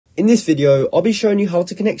In this video, I'll be showing you how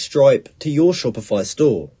to connect Stripe to your Shopify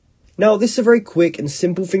store. Now, this is a very quick and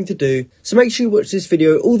simple thing to do, so make sure you watch this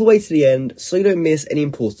video all the way to the end so you don't miss any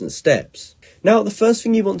important steps. Now, the first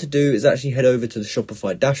thing you want to do is actually head over to the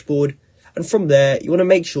Shopify dashboard, and from there, you want to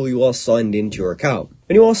make sure you are signed into your account.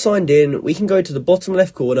 When you are signed in, we can go to the bottom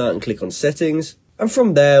left corner and click on Settings, and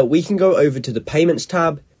from there, we can go over to the Payments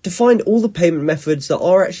tab to find all the payment methods that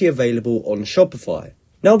are actually available on Shopify.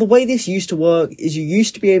 Now, the way this used to work is you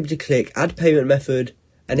used to be able to click Add Payment Method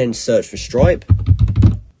and then search for Stripe.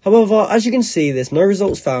 However, as you can see, there's no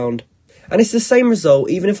results found, and it's the same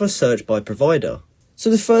result even if I search by provider.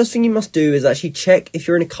 So the first thing you must do is actually check if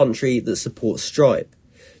you're in a country that supports Stripe.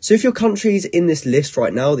 So if your country is in this list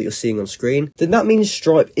right now that you're seeing on screen, then that means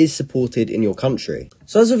Stripe is supported in your country.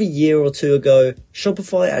 So as of a year or two ago,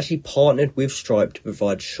 Shopify actually partnered with Stripe to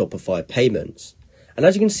provide Shopify payments. And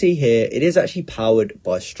as you can see here, it is actually powered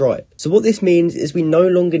by Stripe. So what this means is we no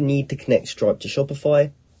longer need to connect Stripe to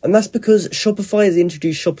Shopify. And that's because Shopify has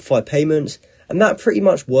introduced Shopify payments, and that pretty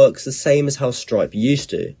much works the same as how Stripe used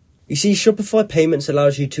to. You see, Shopify payments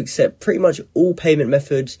allows you to accept pretty much all payment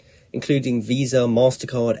methods, including Visa,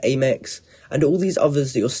 MasterCard, Amex, and all these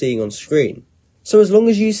others that you're seeing on screen. So as long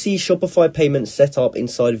as you see Shopify payments set up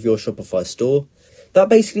inside of your Shopify store, that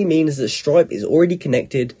basically means that Stripe is already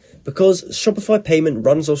connected because Shopify payment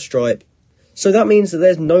runs off Stripe. So that means that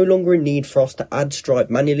there's no longer a need for us to add Stripe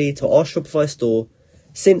manually to our Shopify store,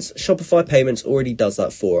 since Shopify payments already does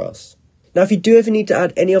that for us. Now, if you do ever need to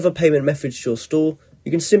add any other payment methods to your store,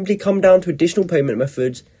 you can simply come down to additional payment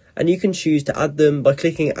methods and you can choose to add them by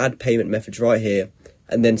clicking Add Payment Methods right here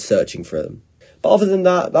and then searching for them. But other than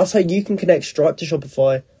that, that's how you can connect Stripe to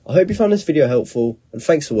Shopify. I hope you found this video helpful, and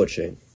thanks for watching.